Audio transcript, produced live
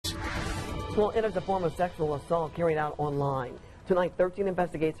Well, it is a form of sexual assault carried out online. Tonight, 13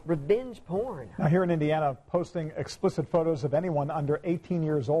 investigates revenge porn. Now, here in Indiana, posting explicit photos of anyone under 18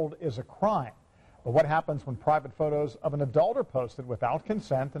 years old is a crime. But what happens when private photos of an adult are posted without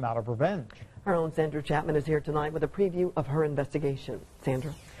consent and out of revenge? Our own Sandra Chapman is here tonight with a preview of her investigation.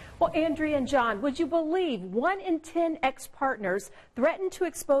 Sandra? Well, Andrea and John, would you believe 1 in 10 ex-partners threaten to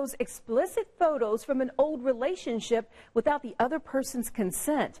expose explicit photos from an old relationship without the other person's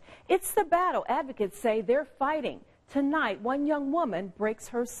consent? It's the battle advocates say they're fighting. Tonight, one young woman breaks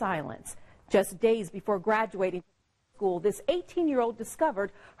her silence. Just days before graduating from school, this 18-year-old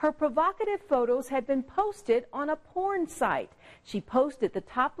discovered her provocative photos had been posted on a porn site. She posted the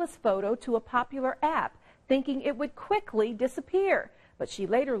topless photo to a popular app, thinking it would quickly disappear. But she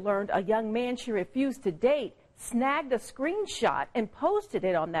later learned a young man she refused to date snagged a screenshot and posted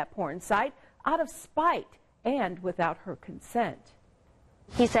it on that porn site out of spite and without her consent.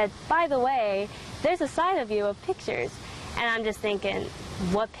 He said, by the way, there's a side of you of pictures. And I'm just thinking,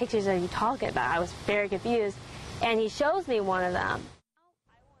 what pictures are you talking about? I was very confused. And he shows me one of them.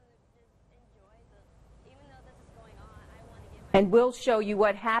 And we'll show you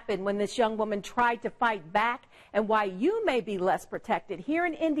what happened when this young woman tried to fight back and why you may be less protected here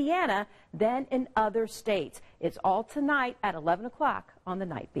in Indiana than in other states. It's all tonight at 11 o'clock on the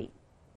Night Beat.